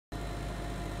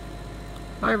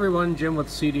Hi everyone, Jim with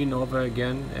CD Nova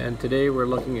again, and today we're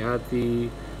looking at the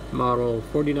model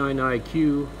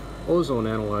 49iQ Ozone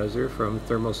Analyzer from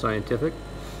Thermo.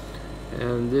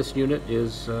 And this unit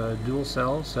is dual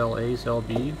cell, cell A, cell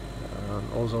B,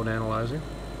 ozone analyzer.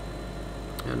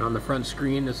 And on the front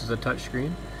screen, this is a touch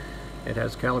screen. It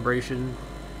has calibration,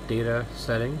 data,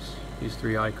 settings, these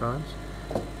three icons.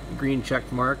 Green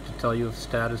check mark to tell you if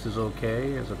status is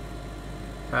okay, as a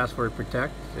password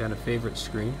protect, and a favorite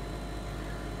screen.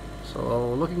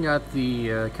 So looking at the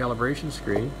calibration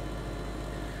screen,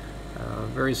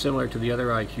 very similar to the other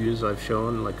IQs I've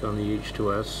shown, like on the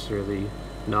H2S or the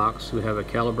Knox, we have a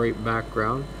calibrate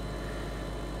background,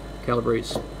 calibrate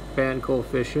span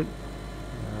coefficient,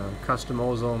 custom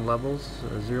ozone levels,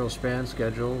 zero span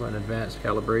schedule, and advanced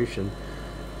calibration.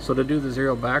 So to do the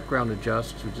zero background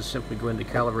adjust, we just simply go into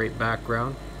calibrate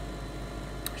background.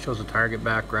 It shows a target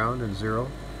background and zero.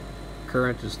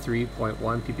 Current is 3.1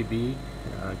 ppb,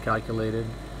 calculated,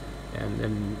 and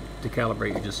then to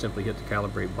calibrate you just simply hit the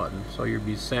calibrate button. So you'll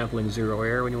be sampling zero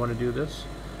air when you want to do this,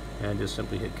 and just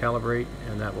simply hit calibrate,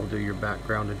 and that will do your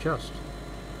background adjust.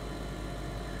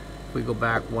 If we go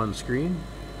back one screen,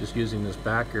 just using this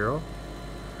back arrow,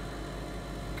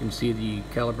 you can see the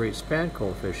calibrate span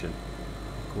coefficient.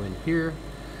 Go in here,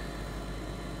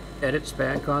 edit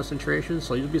span concentration.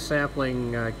 So you'll be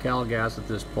sampling cal gas at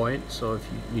this point, so if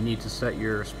you need to set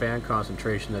your span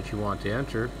concentration that you want to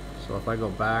enter. So if I go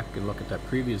back and look at that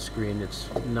previous screen, it's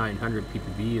 900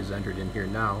 ppb is entered in here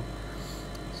now.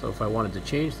 So if I wanted to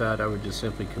change that, I would just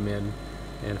simply come in,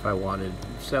 and if I wanted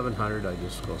 700, I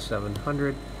just go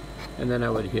 700, and then I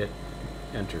would hit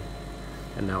enter,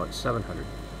 and now it's 700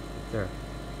 there.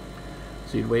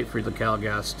 So you'd wait for the cal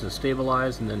gas to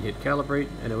stabilize and then hit calibrate,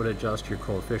 and it would adjust your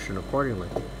coefficient accordingly.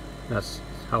 That's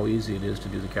how easy it is to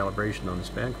do the calibration on the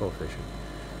span coefficient.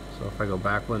 So if I go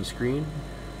back one screen,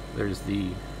 there's the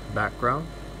background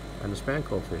and the span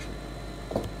coefficient.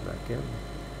 Back in.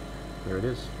 There it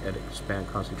is. Edit span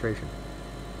concentration.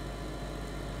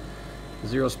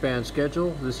 Zero span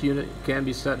schedule. This unit can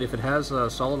be set if it has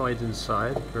solenoids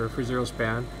inside, or for zero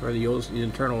span, or the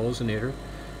internal ozonator.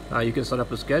 You can set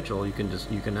up a schedule. You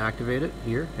can activate it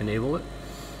here, enable it.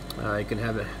 You can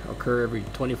have it occur every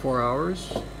 24 hours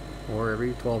or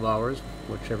every 12 hours,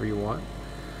 whichever you want.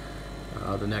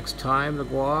 The next time to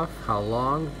go off, how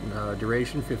long,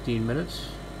 duration 15 minutes.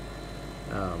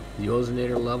 The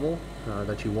ozonator level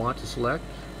that you want to select.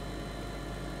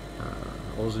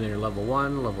 Ozonator level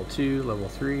 1, level 2, level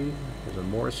 3. There's a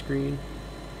more screen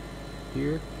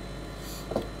here.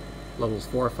 Levels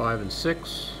 4, 5, and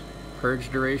 6.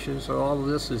 Purge duration. So all of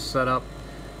this is set up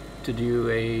to do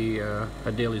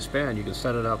a daily span. You can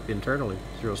set it up internally,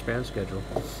 zero span schedule,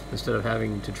 instead of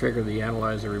having to trigger the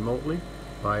analyzer remotely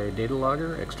by a data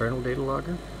logger, external data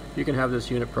logger. You can have this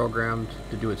unit programmed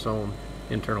to do its own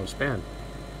internal span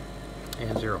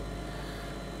and zero.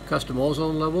 Custom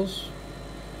ozone levels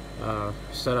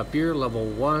set up here. Level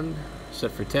 1 set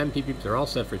for 10 ppb. They're all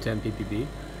set for 10 ppb.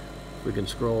 We can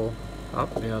scroll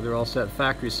up. They're all set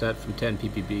factory set from 10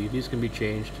 ppb. These can be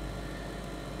changed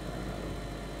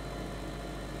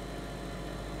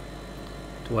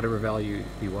to whatever value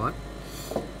you want.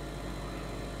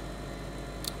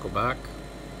 Go back.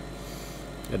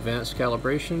 Advanced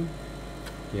calibration.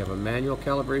 You have a manual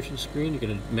calibration screen. You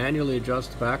can manually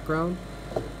adjust the background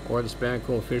or the span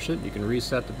coefficient. You can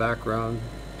reset the background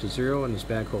to 0 and the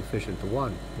span coefficient to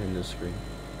 1 in this screen.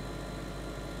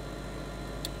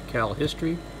 Cal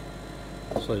history.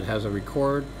 So it has a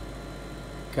record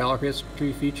cal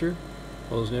history feature.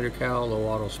 Ozonator cal, low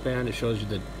auto span. It shows you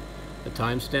the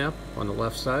timestamp on the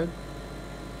left side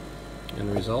and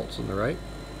the results on the right.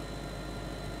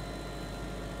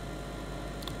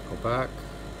 Go back.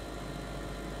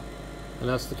 And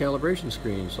that's the calibration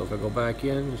screen. So if I go back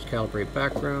in, just calibrate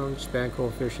background, span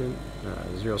coefficient,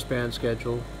 zero span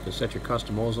schedule. You can set your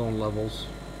custom ozone levels,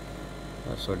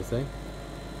 that sort of thing.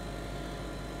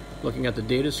 Looking at the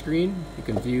data screen, you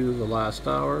can view the last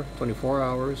hour, 24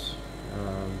 hours,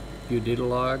 view data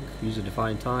log, use a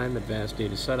defined time, advanced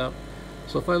data setup.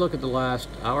 So if I look at the last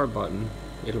hour button,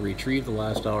 it'll retrieve the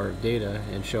last hour of data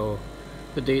and show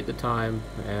the date, the time,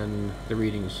 and the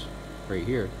readings right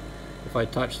here. If I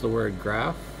touch the word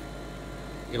graph,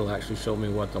 it'll actually show me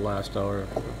what the last hour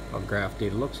of graph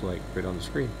data looks like right on the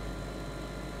screen.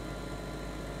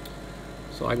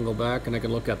 So I can go back and I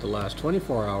can look at the last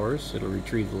 24 hours. It'll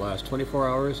retrieve the last 24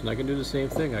 hours, and I can do the same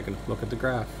thing. I can look at the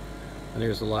graph, and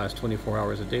there's the last 24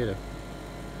 hours of data.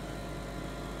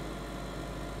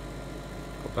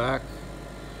 Go back,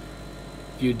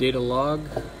 view data log,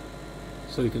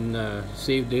 so you can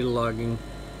save data logging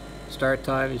start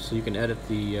time, so you can edit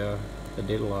the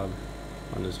data log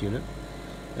on this unit.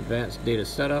 Advanced data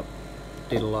setup,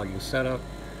 data logging setup.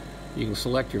 You can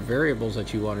select your variables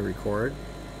that you want to record.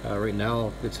 Right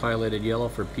now it's highlighted yellow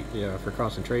for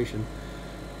concentration,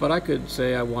 but I could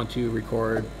say I want to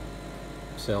record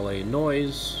cell A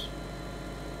noise,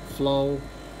 flow,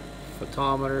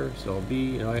 photometer, cell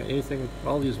B, anything,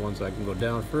 all these ones. I can go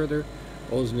down further.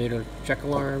 Ozonator check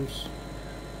alarms.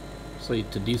 So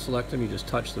to deselect them, you just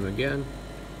touch them again.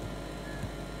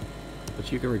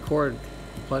 But you can record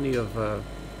plenty of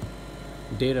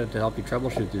data to help you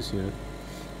troubleshoot this unit.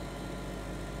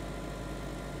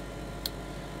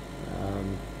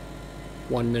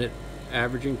 1 minute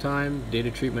averaging time,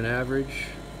 data treatment average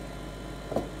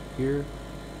here,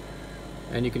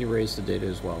 and you can erase the data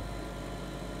as well.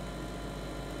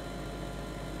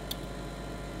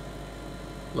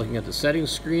 Looking at the settings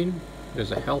screen,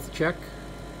 there's a health check,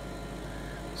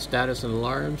 status and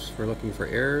alarms. We're looking for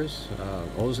errors,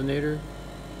 ozonator,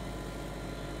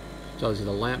 tells you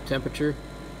the lamp temperature,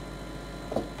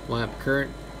 lamp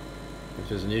current, if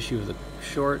there's an issue with the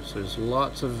shorts. There's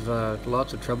lots of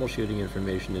troubleshooting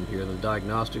information in here. The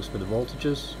diagnostics for the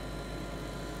voltages,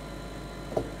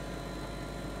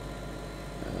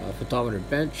 photometer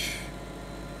bench,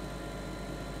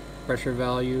 pressure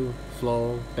value,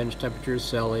 flow, bench temperatures,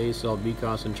 cell A, cell B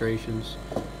concentrations,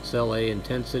 cell A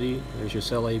intensity. There's your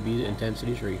cell A, B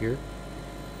intensities right here.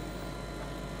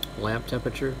 Lamp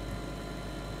temperature.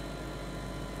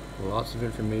 Lots of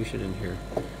information in here.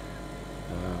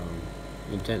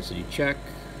 Intensity check.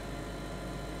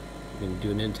 You can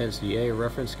do an intensity A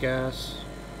reference gas,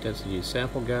 intensity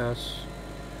sample gas,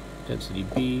 intensity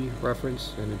B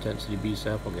reference, and intensity B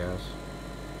sample gas.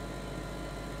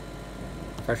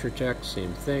 Pressure check,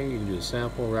 same thing. You can do a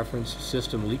sample, reference,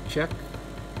 system leak check.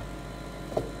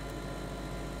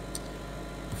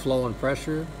 Flow and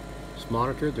pressure is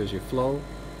monitored. There's your flow,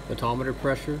 photometer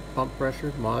pressure, pump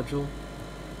pressure, module.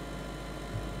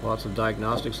 Lots of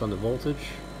diagnostics on the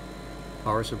voltage.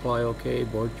 Power supply okay,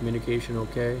 board communication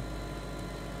okay.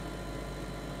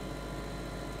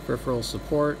 Peripheral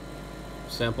support,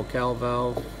 sample cal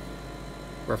valve,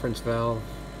 reference valve.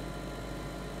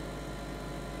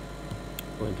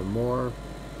 Go into more.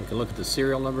 We can look at the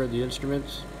serial number of the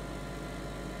instruments.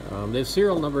 They've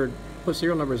put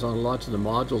serial numbers on lots of the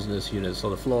modules in this unit.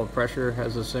 So the flow of pressure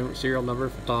has a serial number,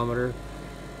 photometer,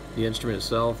 the instrument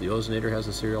itself, the ozonator has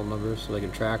a serial number, so they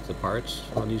can track the parts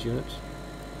on these units.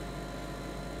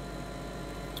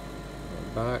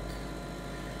 Back.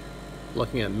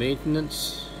 Looking at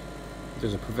maintenance,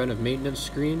 there's a preventive maintenance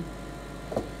screen.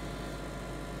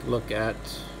 Look at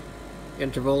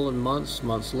interval in months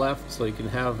left, so you can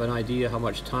have an idea how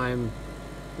much time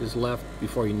is left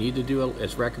before you need to do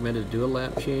it's recommended to do a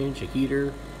lamp change, a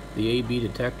heater, the A/B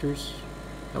detectors,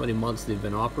 how many months they've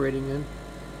been operating in.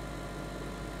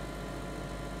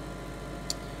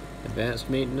 Advanced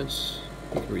maintenance,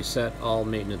 you can reset all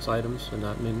maintenance items in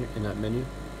that menu.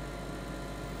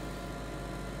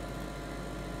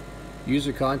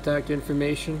 User contact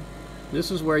information.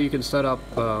 This is where you can set up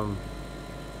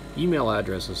email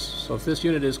addresses. So if this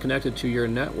unit is connected to your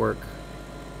network,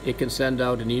 it can send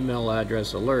out an email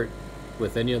address alert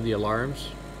with any of the alarms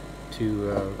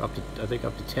to up to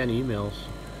 10 emails.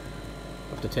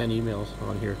 Up to 10 emails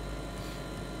on here.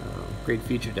 Great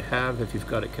feature to have if you've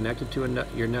got it connected to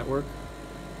your network.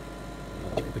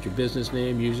 You can put your business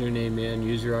name, username in,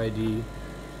 user ID,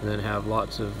 and then have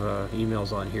lots of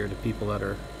emails on here to people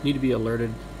that need to be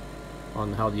alerted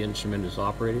on how the instrument is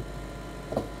operating.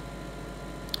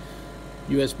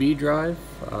 USB drive,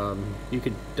 you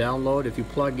can download, if you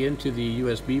plug into the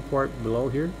USB port below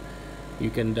here,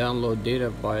 you can download data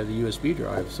by the USB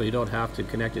drive, so you don't have to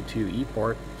connect it to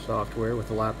ePort software with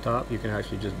the laptop. You can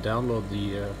actually just download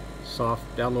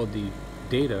the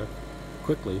data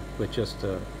quickly with just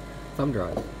a thumb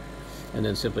drive, and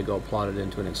then simply go plot it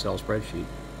into an Excel spreadsheet.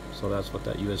 So that's what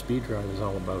that USB drive is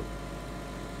all about.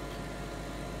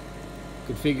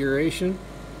 Configuration.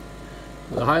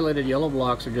 The highlighted yellow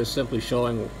blocks are just simply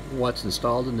showing what's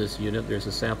installed in this unit. There's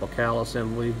a sample cal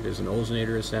assembly, there's an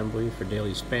ozonator assembly for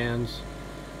daily spans,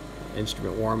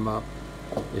 instrument warm-up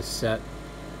is set,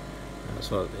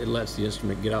 so it lets the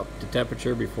instrument get up to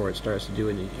temperature before it starts to do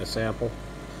a sample.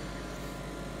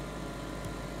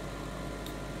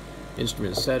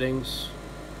 Instrument settings,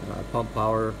 pump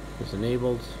power is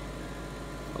enabled,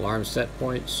 alarm set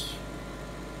points,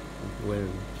 when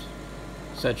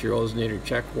set your ozonator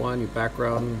check 1, your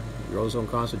background, your ozone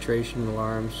concentration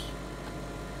alarms.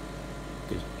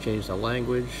 You can change the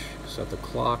language, set the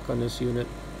clock on this unit.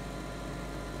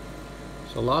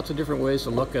 So lots of different ways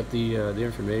to look at the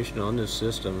information on this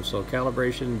system. So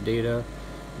calibration, data,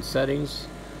 and settings.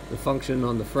 the function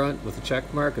on the front with the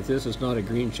check mark. If this is not a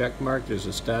green check mark, there's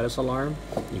a status alarm.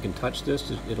 You can touch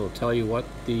this, it'll tell you what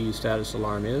the status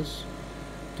alarm is.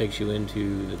 Takes you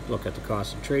into the look at the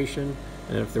concentration,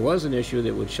 and if there was an issue,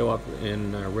 that would show up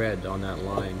in red on that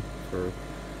line for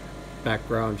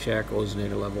background check,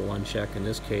 ozonator level 1 check. In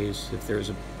this case, if there's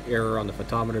an error on the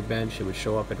photometer bench, it would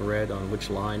show up in red on which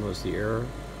line was the error.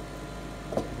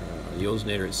 The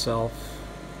ozonator itself.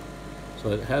 So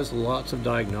it has lots of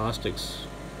diagnostics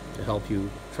to help you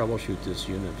troubleshoot this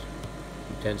unit.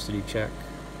 Intensity check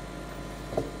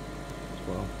as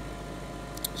well.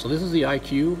 So this is the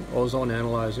iQ Ozone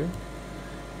Analyzer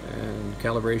and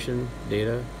calibration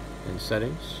data and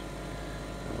settings.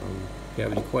 If you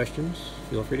have any questions,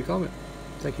 feel free to comment.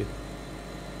 Thank you.